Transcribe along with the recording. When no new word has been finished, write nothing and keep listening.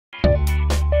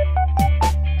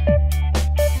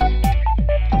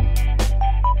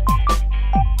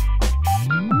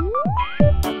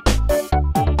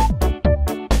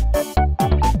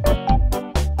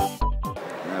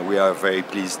are very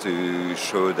pleased to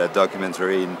show that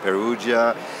documentary in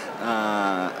Perugia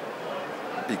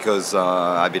because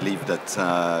I believe that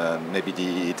maybe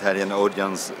the Italian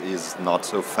audience is not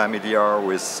so familiar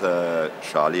with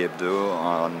Charlie Hebdo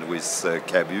and with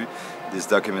Cabu. This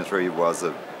documentary was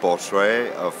a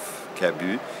portrait of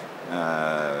Cabu,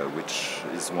 which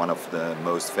is one of the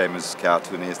most famous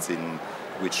cartoonists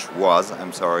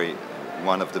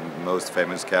one of the most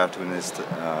famous cartoonists in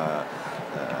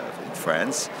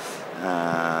France.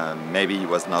 Maybe he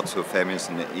was not so famous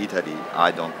in Italy,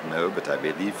 I don't know, but I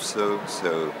believe so.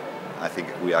 So I think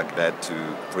we are glad to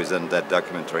present that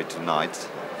documentary tonight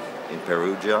in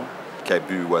Perugia.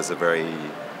 Cabu was a very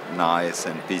nice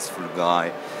and peaceful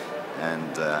guy,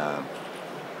 and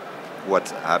what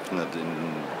happened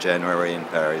in January in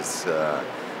Paris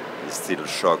is still a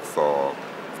shock for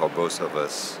both of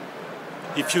us.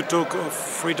 If you talk of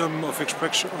freedom of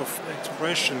expression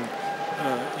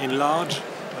in large,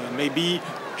 maybe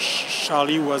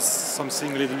Charlie was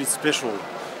something a little bit special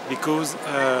because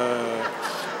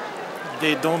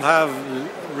they don't have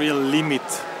real limit.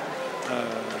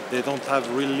 They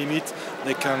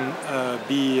can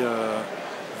be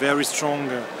very strong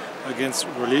against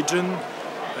religion,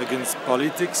 against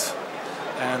politics,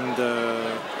 and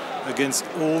against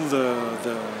all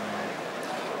the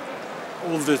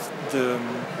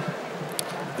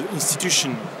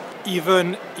institution.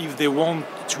 Even if they want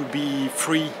to be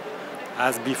free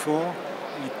as before,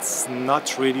 it's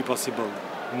not really possible.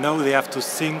 Now they have to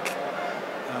think.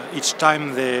 Each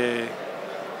time they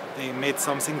made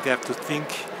something, they have to think.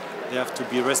 They have to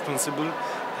be responsible,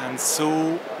 and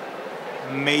so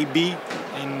maybe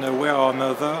in a way or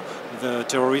another, the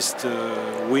terrorists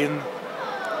win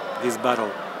this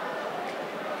battle.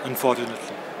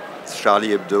 Unfortunately. Charlie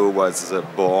Hebdo was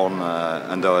born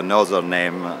under another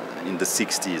name in the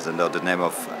 60s, under the name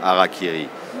of Harakiri.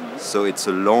 So it's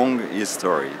a long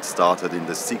history. It started in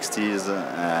the 60s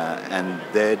and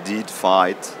they did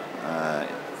fight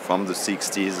from the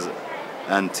 60s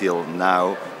until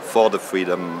now for the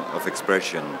freedom of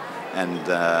expression. And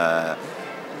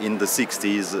in the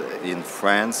 60s in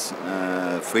France,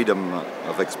 freedom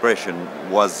of expression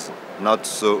was not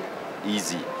so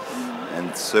easy.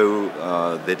 And so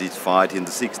they did fight in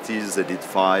the 60s, they did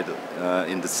fight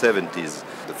in the 70s.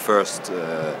 The first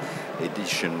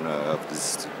edition of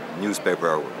this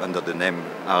newspaper under the name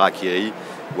Harakiri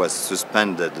was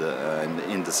suspended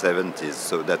in the 70s,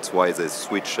 so that's why they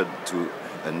switched to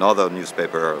another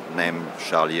newspaper named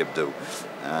Charlie Hebdo.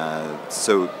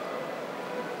 So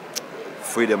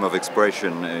freedom of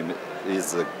expression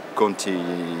is a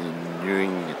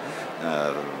continuing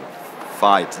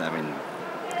fight. I mean,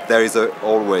 there is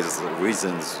always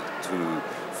reasons to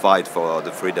fight for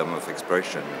the freedom of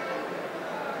expression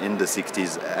in the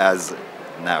 60s as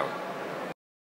now.